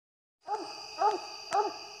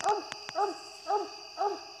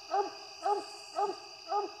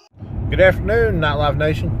Good afternoon, Nite Life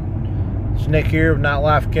Nation. It's Nick here with Nite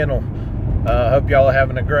Life Kennel. Hope y'all are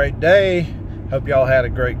having a great day. Hope y'all had a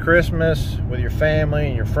great Christmas with your family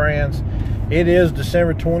and your friends. It is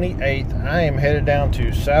December 28th. I am headed down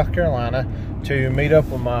to South Carolina to meet up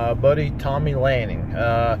with my buddy Tommy Lanning.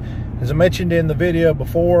 As I mentioned in the video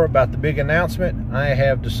before about the big announcement, I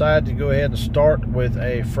have decided to go ahead and start with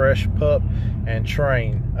a fresh pup and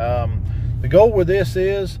train. The goal with this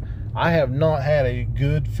is I have not had a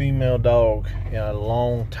good female dog in a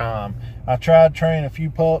long time. I tried training a few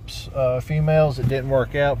pups, females. It didn't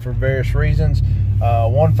work out for various reasons.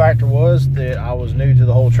 One factor was that I was new to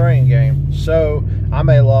the whole training game, so I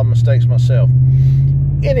made a lot of mistakes myself.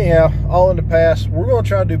 Anyhow, all in the past, we're going to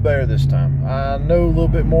try to do better this time. I know a little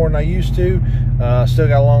bit more than I used to. Still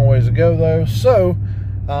got a long ways to go though. So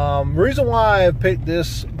the reason why I have picked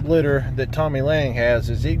this litter that Tommy Lanning has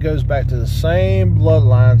is it goes back to the same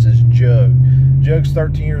bloodlines as Jug. Jug's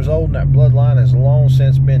 13 years old and that bloodline has long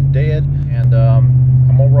since been dead, and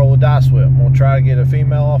I'm gonna roll the dice with it. I'm gonna try to get a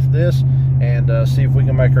female off of this and see if we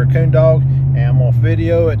can make her a coon dog, and I'm gonna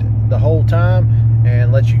video it the whole time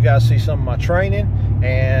and let you guys see some of my training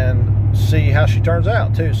and see how she turns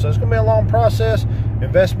out too. So it's gonna be a long process,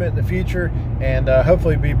 investment in the future, and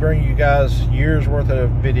hopefully be bringing you guys years worth of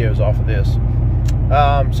videos off of this.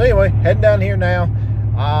 So anyway, heading down here now.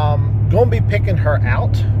 I'm gonna be picking her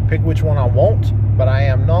out, pick which one I want, but I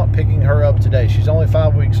am not picking her up today. She's only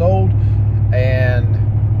 5 weeks old, and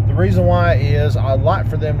the reason why is I'd like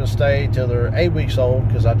for them to stay till they're 8 weeks old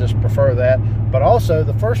because I just prefer that. But also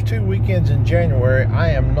the first 2 weekends in January,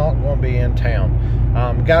 I am not going to be in town.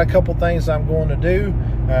 Got a couple things I'm going to do,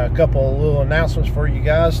 a couple of little announcements for you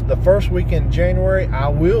guys. The first weekend in January, I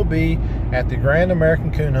will be at the Grand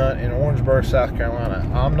American Coon Hunt in Orangeburg, South Carolina.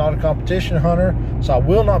 I'm not a competition hunter, so I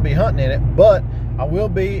will not be hunting in it, but I will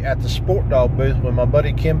be at the Sport Dog booth with my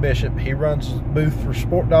buddy Kim Bishop. He runs the booth for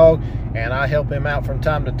Sport Dog, and I help him out from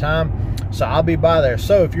time to time. So I'll be by there.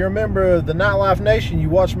 So if you're a member of the Nite Life Nation, you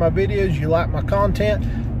watch my videos, you like my content,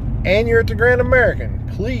 and you're at the Grand American,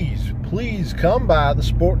 please come by the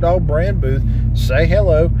Sport Dog brand booth, say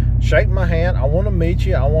hello, shake my hand. I want to meet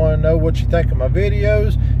you. I want to know what you think of my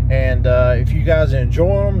videos, and if you guys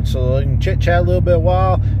enjoy them, so you can chit chat a little bit a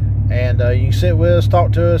while, and you can sit with us,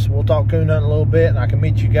 talk to us. We'll talk coon hunting a little bit, and I can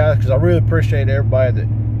meet you guys because I really appreciate everybody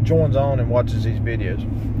that joins on and watches these videos.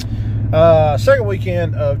 Second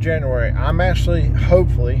weekend of January, I'm actually,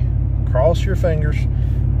 hopefully, cross your fingers,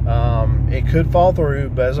 it could fall through,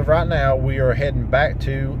 but as of right now, we are heading back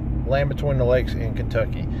to Land Between the Lakes in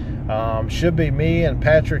Kentucky. Should be me and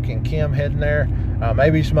Patrick and Kim heading there,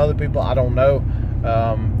 maybe some other people, I don't know.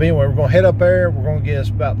 But anyway, we're going to head up there. We're going to get us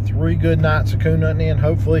about 3 good nights of coon hunting in,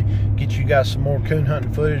 hopefully get you guys some more coon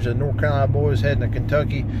hunting footage of North Carolina boys heading to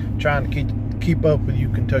Kentucky, trying to keep up with you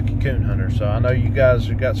Kentucky coon hunters. So I know you guys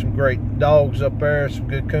have got some great dogs up there, some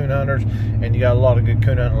good coon hunters, and you got a lot of good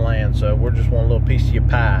coon hunting land, so we're just want a little piece of your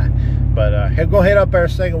pie. But go head up there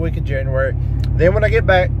second week in January. Then when I get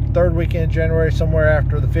back, third weekend in January, somewhere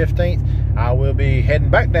after the 15th, I will be heading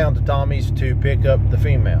back down to Tommy's to pick up the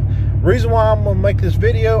female. Reason why I'm going to make this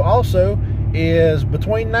video also is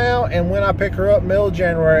between now and when I pick her up middle of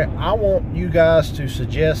January, I want you guys to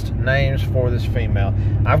suggest names for this female.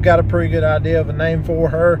 I've got a pretty good idea of a name for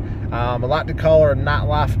her. I like to call her Nite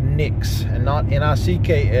Life Nyx, and not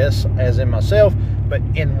N-I-C-K-S as in myself, but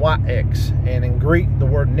N-Y-X. And in Greek, the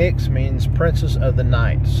word Nyx means princess of the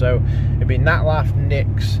night. So it'd be Nite Life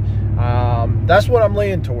Nyx. That's what I'm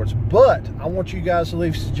leaning towards, but I want you guys to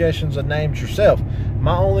leave suggestions of names yourself.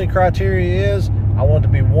 My only criteria is I want it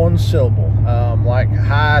to be one syllable, like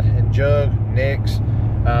Hyde and Jug,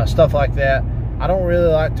 Nyx, stuff like that. I don't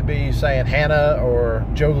really like to be saying Hannah or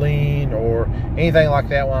Jolene or anything like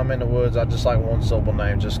that when I'm in the woods. I just like one syllable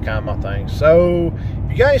names, just kind of my thing. So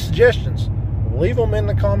if you got any suggestions, leave them in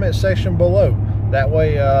the comment section below. That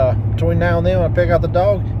way, between now and then when I pick out the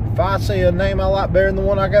dog, if I see a name I like better than the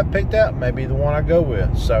one I got picked out, maybe the one I go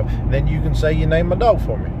with. So then you can say you named my dog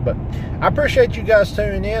for me. But I appreciate you guys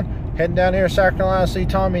tuning in. Heading down here to South Carolina to see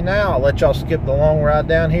Tommy now. I'll let y'all skip the long ride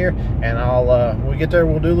down here, and when we get there,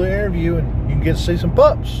 we'll do the interview, and you can get to see some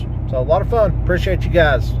pups. So a lot of fun. Appreciate you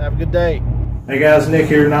guys. Have a good day. Hey guys, Nick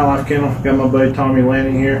here, Nite Life Kennel. Got my buddy Tommy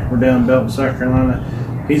Lanning here. We're down in Belton, South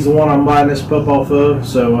Carolina. He's the one I'm buying this pup off of,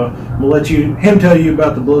 so we'll let him tell you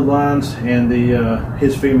about the bloodlines and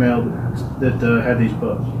his female that had these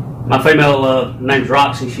pups. My female name's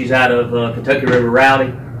Roxy. She's out of Kentucky River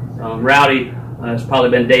Rowdy. Rowdy has probably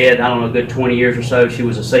been dead, I don't know, a good 20 years or so. She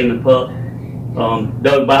was a semen pup.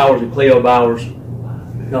 Doug Bowers and Cleo Bowers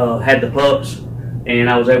had the pups. and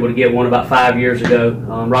I was able to get one about 5 years ago.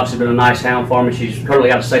 Roxy's been a nice hound for me. She's currently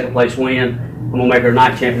got a second place win. I'm gonna make her a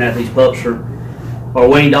night champion after these pups are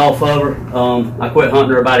weaned off of her. I quit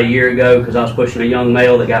hunting her about a year ago because I was pushing a young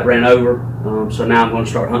male that got ran over. So now I'm going to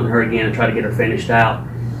start hunting her again and try to get her finished out.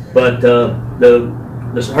 But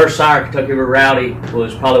her sire, Kentucky River Rowdy,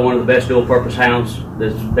 was probably one of the best dual-purpose hounds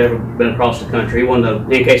that's ever been across the country. He won the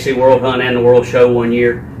NKC World Hunt and the World Show one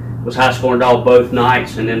year. Was high-scoring dog both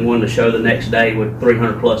nights, and then won the show the next day with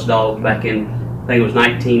 300-plus dogs back in, I think it was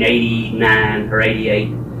 1989 or 88.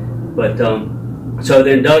 But so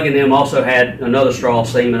then Doug and them also had another straw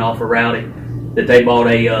semen off of Rowdy that they bought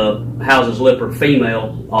a House's Lipper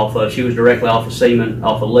female off of. She was directly off of semen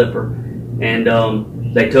off of Lipper, and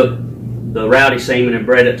they took the Rowdy semen and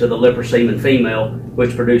bred it to the Lipper semen female,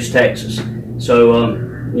 which produced Texas. So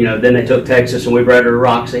you know, then they took Texas and we bred her to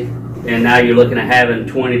Roxy, and now you're looking at having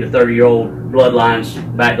 20 to 30-year-old bloodlines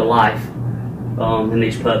back to life in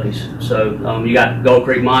these puppies. So you got Gold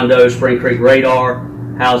Creek Mondo, Spring Creek Radar,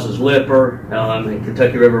 House's Lipper, and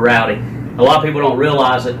Kentucky River Rowdy. A lot of people don't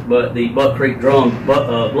realize it, but the Buck Creek Drum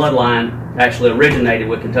bloodline actually originated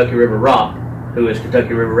with Kentucky River Rock, who is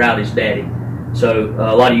Kentucky River Rowdy's daddy. So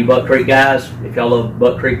a lot of you Buck Creek guys, if y'all love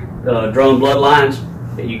Buck Creek Drum bloodlines,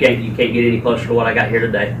 you can't get any closer to what I got here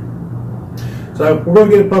today. So we're going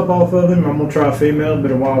to get a pup off of him. I'm going to try a female. It's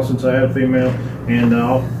been a while since I had a female, and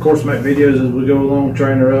I'll of course make videos as we go along,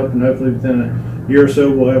 train her up, and hopefully within a year or so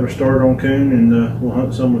we'll have her started on Coon, and we'll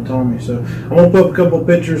hunt some with Tommy. So I'm going to put up a couple of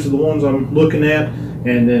pictures of the ones I'm looking at,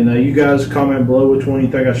 and then you guys comment below which one you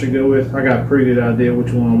think I should go with. I got a pretty good idea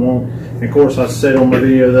which one I want. And of course, I said on my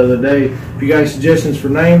video the other day, if you got suggestions for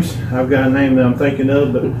names, I've got a name that I'm thinking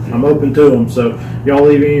of, but I'm open to them. So y'all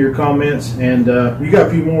leave any of your comments, and you got a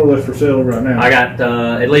few more left for sale right now. I got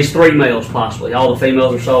at least 3 males possibly. All the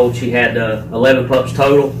females are sold. She had 11 pups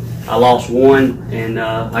total. I lost 1, and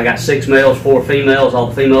I got 6 males, 4 females. All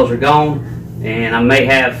the females are gone, and I may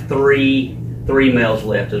have three males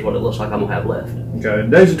left is what it looks like I'm going to have left. Okay,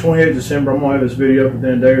 today's the 28th of December. I'm going to have this video up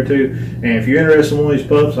within a day or two. And if you're interested in one of these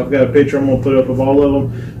pups, I've got a picture I'm going to put up of all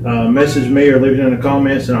of them. Message me or leave it in the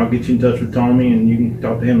comments, and I'll get you in touch with Tommy, and you can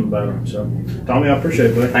talk to him about them. So, Tommy, I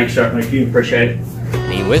appreciate it, buddy. Thanks, sir. Thank you. Appreciate it.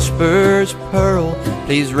 He whispers, Pearl,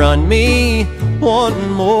 please run me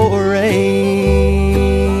one more race.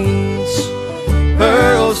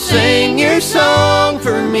 Pearl, sing your song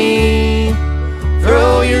for me.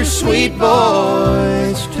 Throw your sweet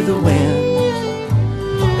voice to the wind.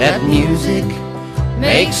 That music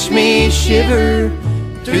makes me shiver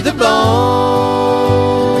to the bone.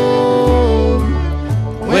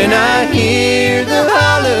 When I hear the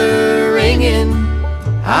holler ringing,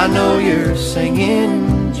 I know you're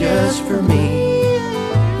singing just for me.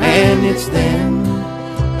 And it's then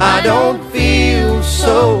I don't feel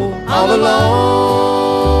so all alone.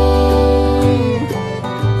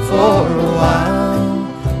 For a while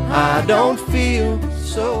I don't feel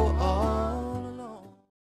so all alone.